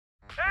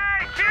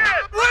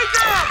kid! Wake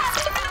up!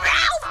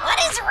 Ralph, what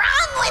is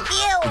wrong with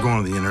you? We're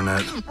going to the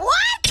internet.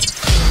 What?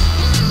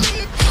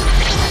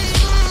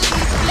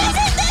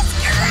 Isn't this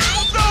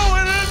great? No,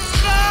 it is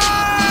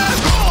not!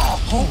 Oh,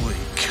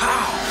 holy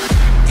cow!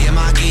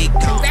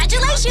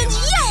 Congratulations,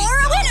 you're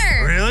a winner!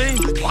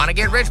 Really? Want to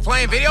get rich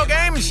playing video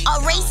games?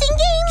 A racing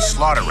game?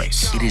 Slaughter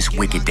race. It is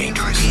wicked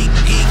dangerous.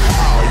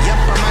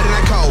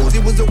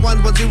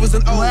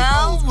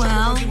 Well.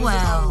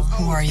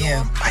 Who are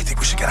you? I think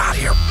we should get out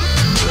of here.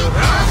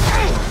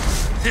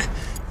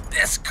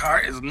 This car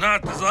is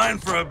not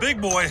designed for a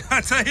big boy,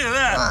 I tell you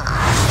that.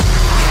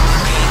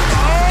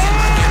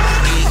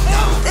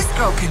 This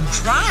girl can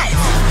drive.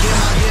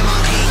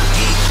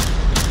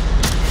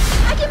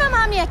 I gave my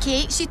mommy a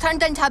cake, she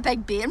turned into a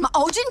big bear, my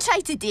Aldrin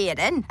tried to dare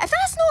in. If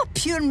that's not a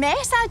pure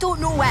mess, I don't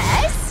know what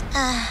is.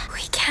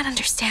 We can't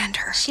understand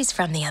her. She's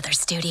from the other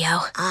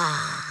studio.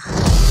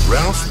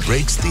 Ralph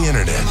breaks the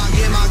internet.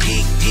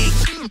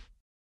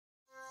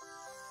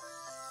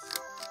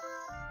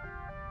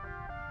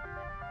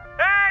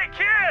 Hey,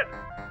 kid!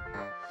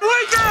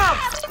 Wake up!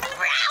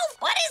 Ralph,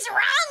 what is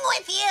wrong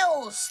with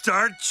you?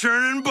 Start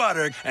churning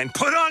butter and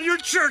put on your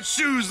church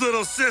shoes,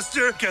 little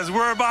sister, because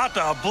we're about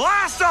to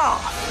blast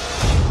off.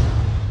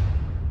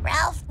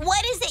 Ralph,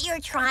 what is it you're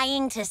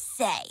trying to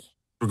say?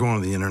 We're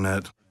going to the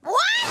internet. What?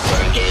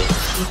 Work it,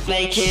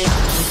 make it,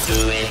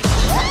 do it.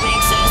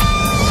 Make sense.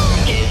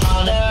 Get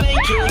harder, make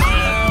it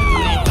harder.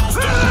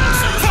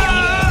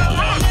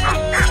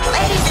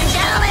 Ladies and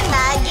gentlemen, I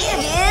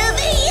give you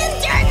the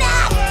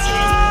internet!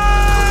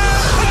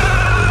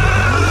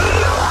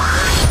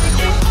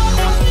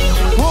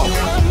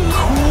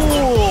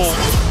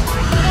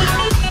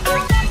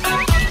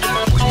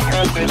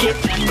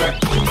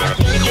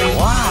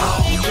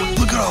 Wow,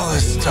 look at all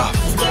this stuff.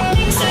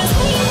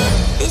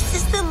 This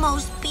is the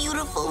most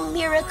beautiful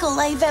miracle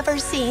I've ever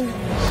seen.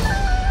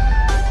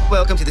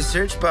 Welcome to the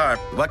search bar.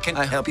 What can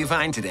I help you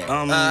find today?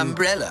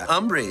 Umbrella,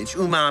 umbrage,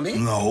 umami.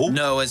 No.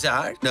 Noah's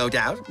Ark, no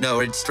doubt.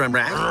 Nordstrom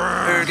Rack,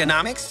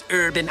 ergonomics,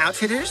 Urban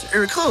Outfitters,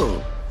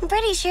 cool. I'm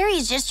pretty sure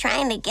he's just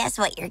trying to guess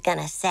what you're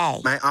gonna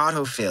say. My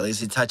autofill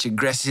is a touch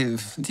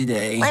aggressive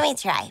today. Let me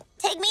try.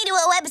 Take me to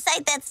a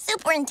website that's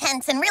super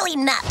intense and really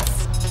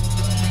nuts.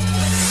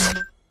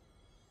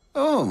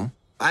 Oh,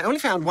 I only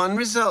found one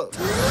result.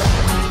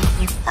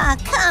 Oh,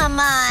 come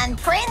on.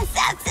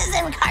 Princesses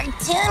and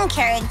cartoon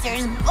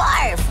characters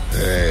barf.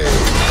 Hey.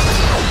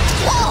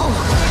 Whoa!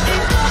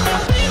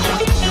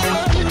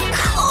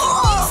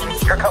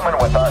 Cool! You're coming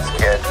with us,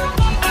 kid.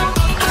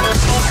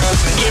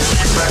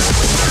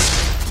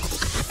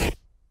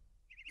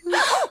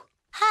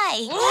 Hi.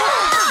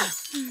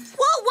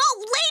 Whoa,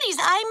 ladies,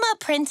 I'm a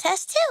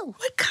princess too.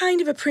 What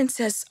kind of a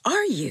princess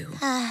are you?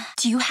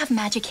 Do you have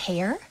magic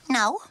hair?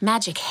 No.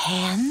 Magic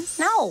hands?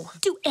 No.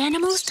 Do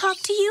animals talk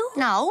to you?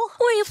 No.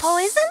 Were you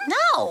poisoned?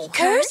 No.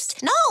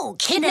 Cursed? No.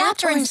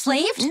 Kidnapped or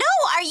enslaved? No.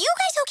 Are you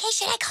guys okay?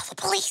 Should I call the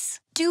police?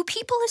 Do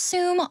people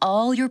assume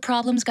all your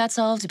problems got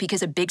solved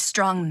because a big,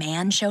 strong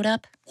man showed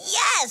up?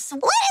 Yes.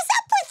 What is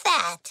up with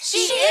that? She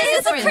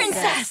is a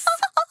princess.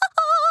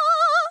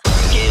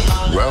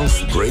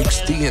 Ralph breaks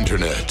the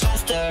internet.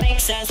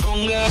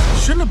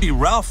 Shouldn't it be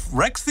Ralph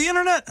wrecks the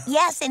internet?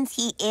 Yeah, since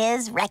he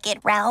is Wreck-It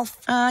Ralph.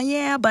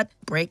 Yeah, but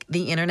break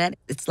the internet,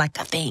 it's like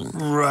a thing.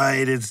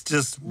 Right, it's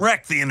just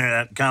wreck the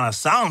internet kind of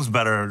sounds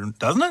better,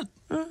 doesn't it?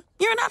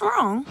 You're not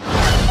wrong.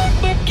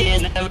 Work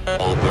is never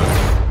over.